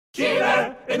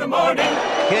in the morning.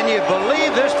 Can you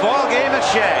believe this ball game at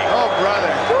Shea? Oh, brother.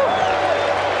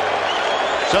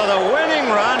 So the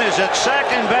winning run is at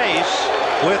second base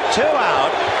with 2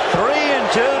 out,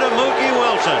 3-2 to Mookie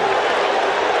Wilson.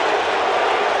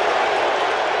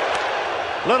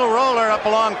 Little roller up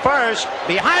along first,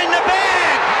 behind the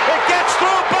bag. It gets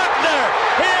through Buckner.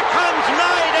 Here comes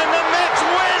Knight, and the Mets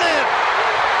win it.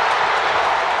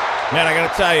 Man, I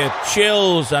got to tell you,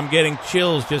 chills. I'm getting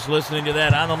chills just listening to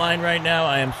that. On the line right now,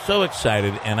 I am so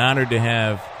excited and honored to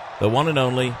have the one and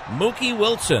only Mookie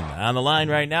Wilson on the line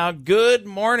right now. Good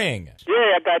morning. Yeah,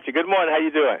 I got you. Good morning. How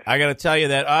you doing? I got to tell you,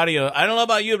 that audio, I don't know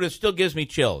about you, but it still gives me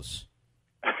chills.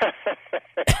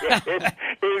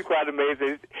 it is quite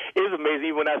amazing. It is amazing.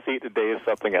 Even when I see it today, it's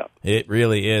something else. It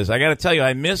really is. I got to tell you,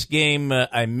 I missed Game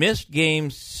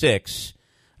 6.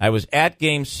 I was at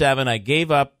Game 7. I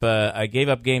gave up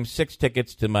Game 6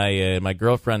 tickets to my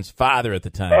girlfriend's father at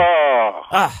the time.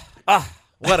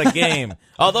 What a game!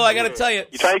 Although I got to tell you,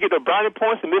 you trying to get the brownie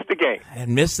points and miss the game. I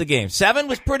missed the game. 7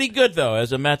 was pretty good though,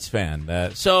 as a Mets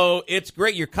fan. So it's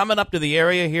great. You're coming up to the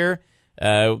area here.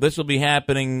 This will be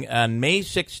happening on May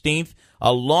 16th,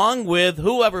 along with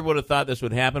whoever would have thought this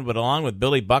would happen, but along with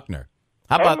Billy Buckner.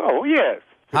 How about? Oh yes.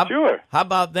 Sure. How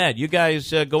about that? You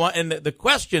guys go on, and the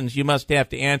questions you must have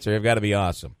to answer have got to be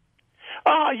awesome.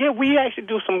 Yeah, we actually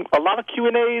do a lot of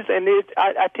Q&As, and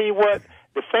I tell you what,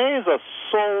 the fans are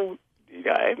so.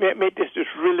 It made this just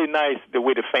really nice the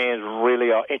way the fans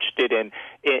really are interested in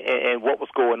what was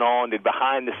going on, the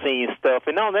behind the scenes stuff,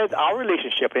 and that's our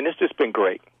relationship, and it's just been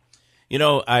great. You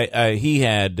know, he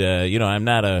had, I'm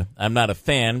not a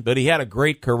fan, but he had a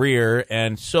great career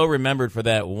and so remembered for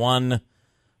that one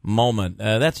moment.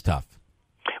 That's tough.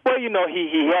 Well,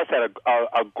 he has had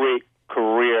a great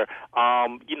career,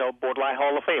 borderline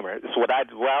Hall of Famer. It's what I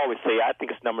always say. I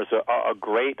think his numbers are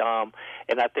great,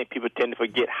 and I think people tend to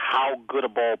forget how good a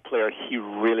ball player he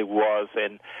really was,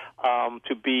 and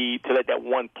to let that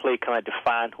one play kind of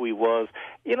define who he was.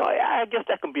 I guess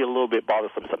that can be a little bit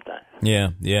bothersome sometimes.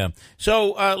 Yeah.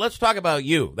 So let's talk about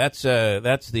you. That's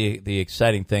the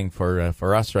exciting thing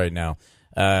for us right now.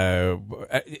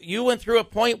 You went through a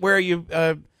point where you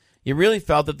really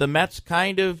felt that the Mets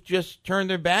kind of just turned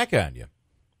their back on you.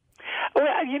 Well,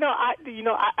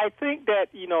 I think that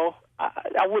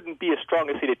I wouldn't be as strong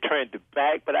as say they turned their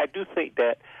back, but I do think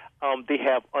that they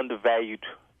have undervalued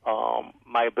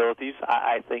my abilities.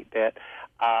 I think that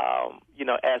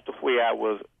as to where I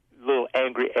was a little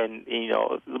angry and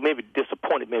maybe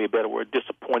disappointed, maybe a better word,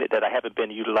 disappointed that I haven't been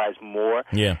utilized more.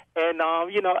 Yeah. And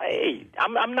hey,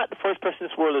 I'm not the first person in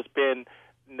this world that's been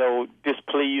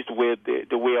displeased with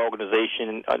the way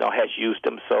organization has used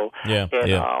them. So,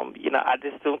 I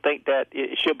just don't think that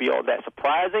it should be all that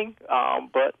surprising.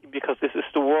 But because this is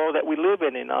the world that we live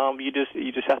in, and you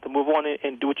just have to move on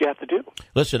and do what you have to do.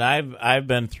 Listen, I've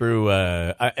been through.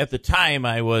 At the time,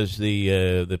 I was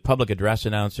the public address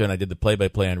announcer, and I did the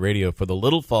play-by-play on radio for the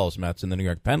Little Falls Mets in the New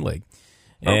York Penn League.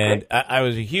 And I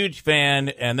was a huge fan.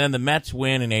 And then the Mets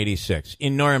win in '86,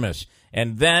 enormous.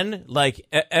 And then, like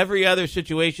every other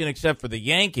situation except for the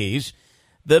Yankees,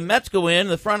 the Mets go in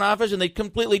the front office and they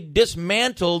completely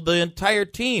dismantled the entire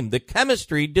team. The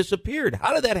chemistry disappeared.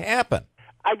 How did that happen?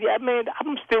 I mean,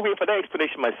 I'm still waiting for that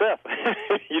explanation myself.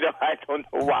 I don't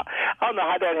know why. I don't know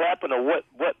how that happened or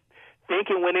what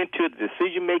thinking went into the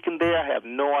decision making there. I have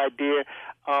no idea.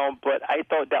 But I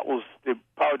thought that was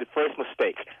probably the first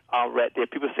mistake right there.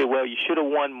 People say, well, you should have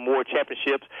won more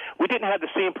championships. We didn't have the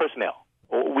same personnel.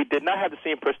 We did not have the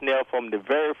same personnel from the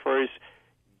very first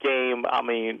game. I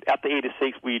mean, after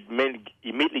 '86, we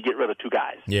immediately get rid of 2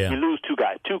 guys. Yeah. We lose 2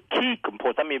 guys, 2 key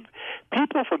components. I mean,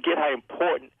 people forget how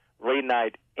important Ray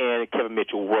Knight and Kevin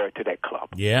Mitchell were to that club.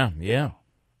 Yeah.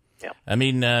 I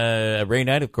mean, Ray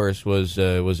Knight, of course, was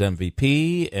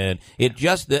MVP, and it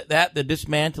just that the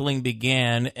dismantling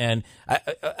began. And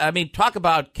I mean, talk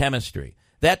about chemistry.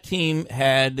 That team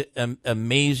had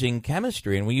amazing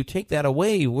chemistry, and when you take that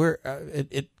away,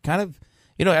 it kind of,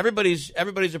 everybody's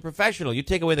a professional. You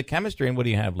take away the chemistry, and what do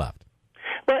you have left?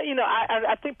 Well,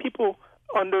 I think people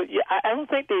I don't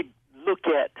think they look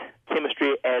at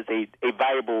chemistry as a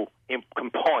valuable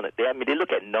component. I mean, they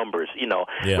look at numbers. Well,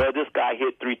 this guy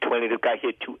hit 320, this guy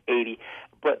hit 280,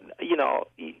 but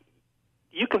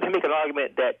you can make an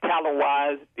argument that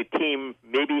talent-wise, the team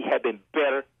maybe had been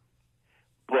better,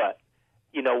 but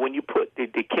when you put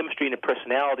the chemistry and the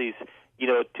personalities,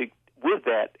 with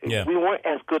that, we weren't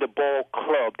as good a ball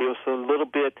club. There was a little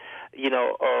bit,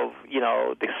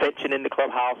 of dissension in the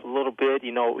clubhouse a little bit.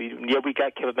 We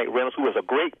got Kevin McReynolds, who was a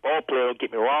great ball player, don't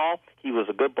get me wrong. He was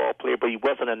a good ball player, but he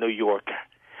wasn't a New Yorker.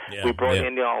 We brought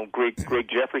in Greg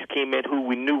Jeffries came in, who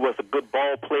we knew was a good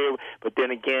ball player, but but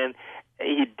then again,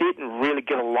 he didn't really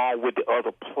get along with the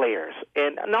other players.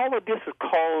 And all of this has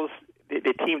caused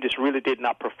the team just really did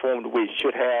not perform the way it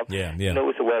should have. Yeah. You know,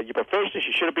 we said, well, you're professionals,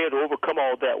 you should have been able to overcome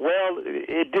all that. Well,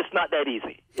 it's just not that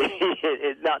easy.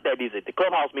 It's not that easy. The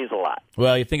clubhouse means a lot.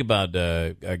 Well, you think about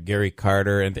Gary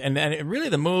Carter, and really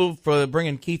the move for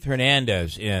bringing Keith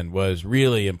Hernandez in was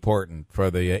really important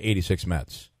for the 86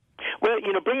 Mets. Well,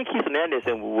 you know, bringing Keith Hernandez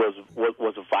in was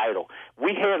vital.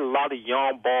 We had a lot of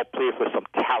young ball players with some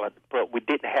talent, but we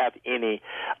didn't have any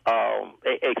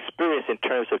experience in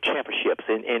terms of championships,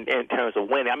 in terms of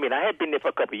winning. I mean, I had been there for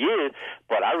a couple of years,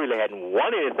 but I really hadn't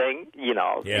won anything. You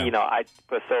know,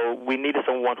 so we needed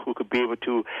someone who could be able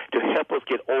to help us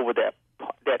get over that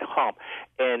hump.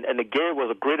 And the Gary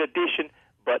was a great addition,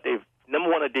 but the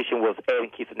number one addition was adding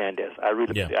Keith Hernandez. I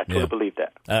totally believe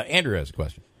that. Andrew has a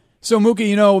question. So, Mookie,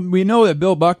 you know, we know that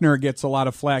Bill Buckner gets a lot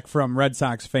of flack from Red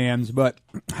Sox fans, but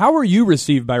how are you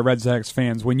received by Red Sox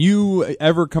fans when you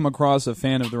ever come across a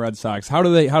fan of the Red Sox? How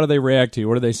do they react to you?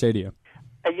 What do they say to you?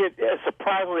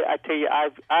 Surprisingly, I tell you,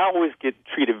 I always get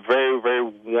treated very, very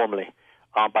warmly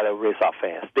by the Red Sox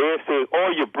fans. They say,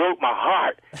 "Oh, you broke my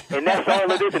heart," and that's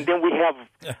all it is. And then we have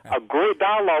a great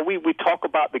dialogue. We talk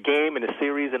about the game and the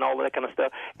series and all that kind of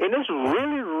stuff, and it's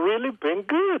really, really been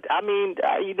good. I mean,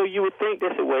 you would think they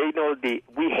said, "Well, we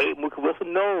hate Mookie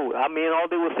Wilson." No, I mean, all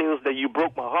they would say was that you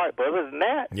broke my heart. But other than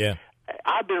that,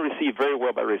 I've been received very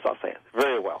well by Red Sox fans,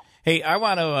 very well. Hey, I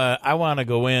want to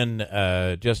go in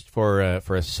just for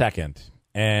a second,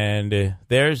 and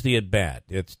there's the at bat.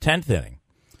 It's 10th inning.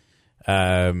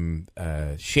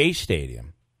 Shea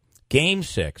Stadium, Game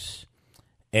 6,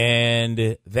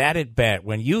 and that at bat,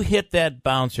 when you hit that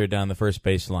bouncer down the first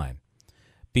base line,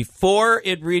 before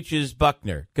it reaches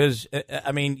Buckner, because,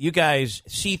 I mean, you guys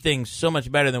see things so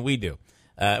much better than we do.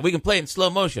 We can play it in slow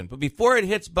motion, but before it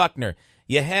hits Buckner,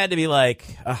 you had to be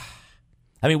like,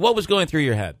 I mean, what was going through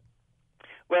your head?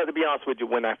 Well, to be honest with you,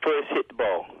 when I first hit the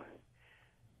ball,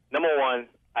 number one,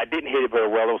 I didn't hit it very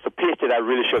well. It was a pitch that I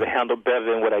really should have handled better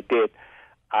than what I did.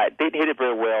 I didn't hit it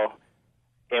very well,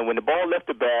 and when the ball left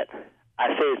the bat,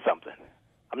 I said something.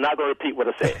 I'm not going to repeat what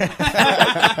I said. I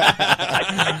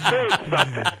said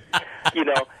something,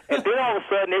 and then all of a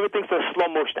sudden, everything's in slow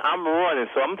motion. I'm running,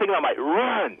 so I'm thinking I might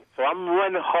run. So I'm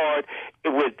running hard.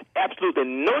 It was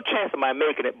absolutely no chance of my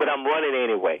making it, but I'm running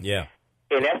anyway. Yeah.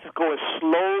 And that's just going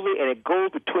slowly, and it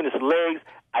goes between his legs.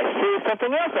 I said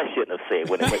something else I shouldn't have said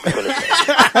when it went between his legs.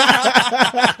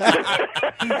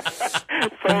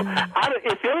 So,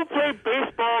 if you ever play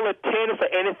baseball or tennis or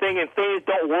anything and things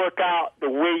don't work out the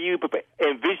way you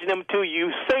envision them to,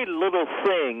 you say little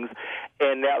things,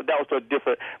 and that was so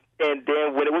different. And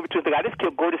then when it went between things, I just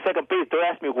kept going to second base. They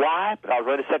asked me why, but I was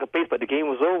running second base, but the game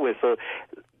was over. So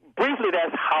briefly,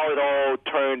 that's how it all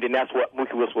turned, and that's what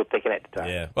Mookie Wilson was thinking at the time.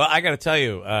 Yeah. Well, I got to tell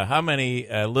you, how many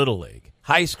Little League,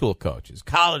 high school coaches,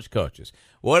 college coaches,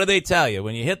 what do they tell you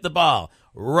when you hit the ball?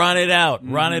 Run it out,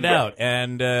 run it out.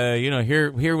 And,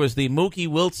 here was the Mookie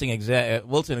Wilson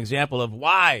example of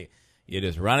why you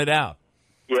just run it out.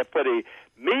 Yeah, for the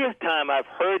millionth time I've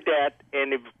heard that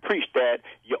and they've preached that.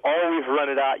 You always run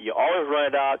it out. You always run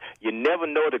it out. You never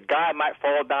know. The guy might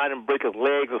fall down and break his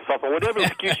legs or something. Whatever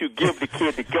excuse you give the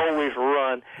kid to always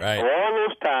run. Right. For all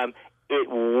those times, it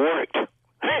worked.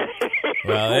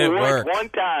 Well, it worked one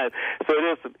time. So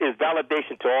it's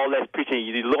validation to all that preaching.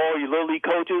 All your little league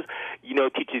coaches,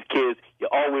 teach these kids, you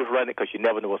always run it because you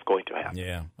never know what's going to happen.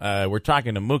 Yeah. We're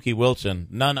talking to Mookie Wilson,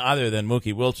 none other than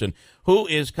Mookie Wilson, who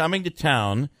is coming to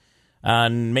town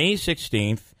on May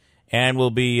 16th and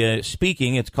will be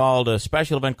speaking. It's called a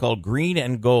special event called Green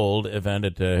and Gold event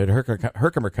at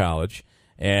Herkimer College.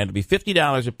 And it'll be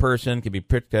 $50 a person.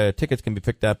 Tickets can be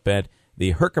picked up at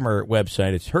the Herkimer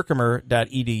website. It's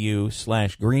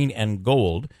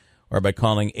herkimer.edu/greenandgold, or by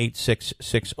calling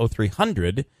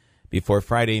 866-0300 before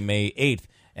Friday, May 8th.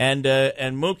 And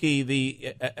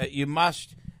Mookie, you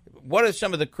must. What are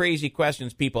some of the crazy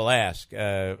questions people ask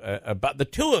about the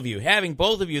two of you, having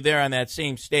both of you there on that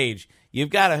same stage? You've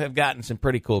got to have gotten some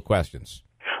pretty cool questions.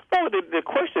 Well, the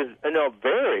questions,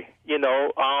 vary. In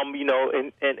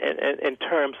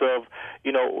terms of,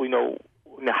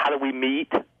 how do we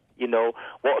meet? What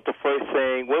was the first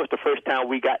thing? What was the first time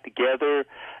we got together,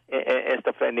 and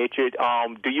stuff of that nature?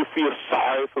 Do you feel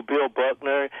sorry for Bill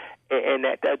Buckner? And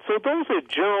that. So those are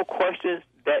general questions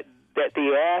that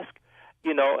they ask.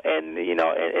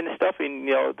 And stuff. And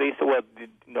they said, well,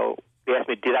 they asked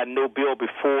me, did I know Bill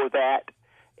before that?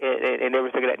 And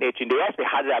everything of that nature. And they asked me,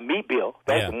 how did I meet Bill?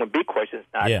 That's one big question.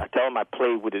 I tell them I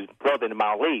played with his brother in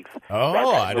my leagues.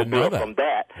 Oh, I didn't know that. From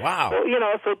that. Wow. So,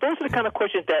 so those are the kind of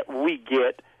questions that we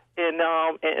get.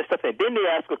 and stuff. And then they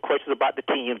ask us questions about the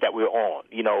teams that we're on.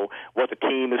 You know, was the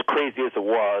team as crazy as it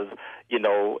was? You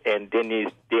know, and then they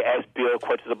ask Bill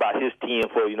questions about his team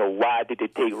for, you know, why did they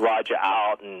take Roger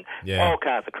out and all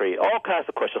kinds of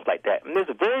questions like that. And it's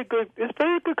a very good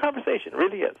conversation. It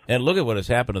really is. And look at what has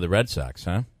happened to the Red Sox,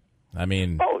 huh? I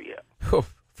mean,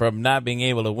 from not being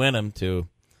able to win them to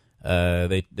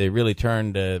they really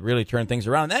turned things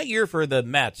around. That year for the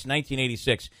Mets,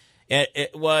 1986.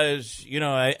 It was, you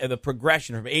know, the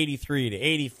progression from 83 to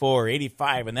 84,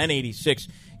 85, and then 86.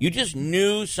 You just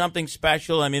knew something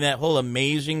special. I mean, that whole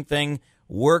amazing thing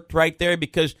worked right there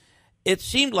because it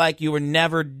seemed like you were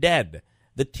never dead.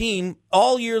 The team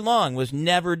all year long was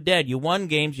never dead. You won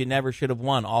games you never should have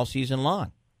won all season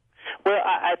long. Well,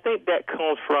 I think that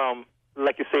comes from,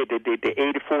 like you said, the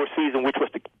 84 season, which was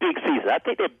the big season. I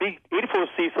think that big 84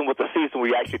 season was the season where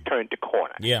you actually turned the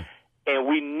corner. Yeah. And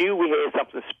we knew we had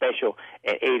something special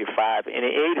in 85. And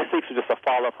in 86 was just a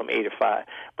follow-up from 85.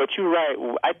 But you're right.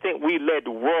 I think we led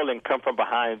the world and come from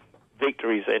behind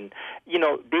victories. And, you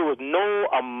know, there was no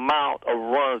amount of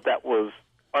runs that was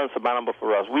unsurmountable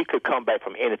for us. We could come back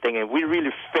from anything, and we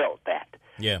really felt that.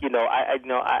 Yeah. You know, I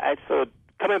so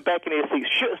coming back in 86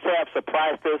 should have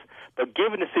surprised us, but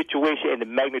given the situation and the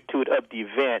magnitude of the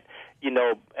event, you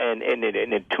know, and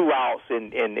the 2 outs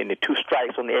and the 2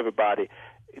 strikes on everybody,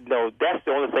 you know, that's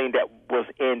the only thing that was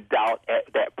in doubt at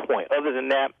that point. Other than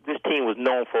that, this team was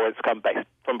known for its coming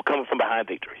from behind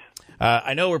victories.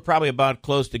 I know we're probably about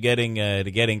close to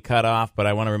getting cut off, but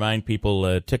I want to remind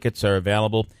people tickets are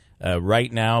available right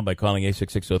now by calling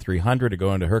 866-0300 or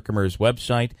going to Herkimer's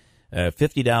website.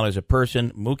 $50 a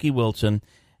person, Mookie Wilson,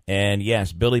 and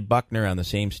yes, Billy Buckner on the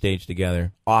same stage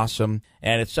together. Awesome.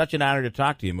 And it's such an honor to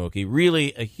talk to you, Mookie.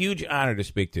 Really a huge honor to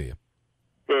speak to you.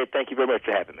 Yeah, thank you very much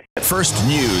for having me. First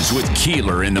News with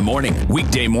Keeler in the morning.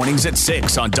 Weekday mornings at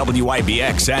 6 on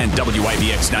WIBX and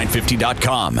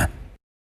WIBX950.com.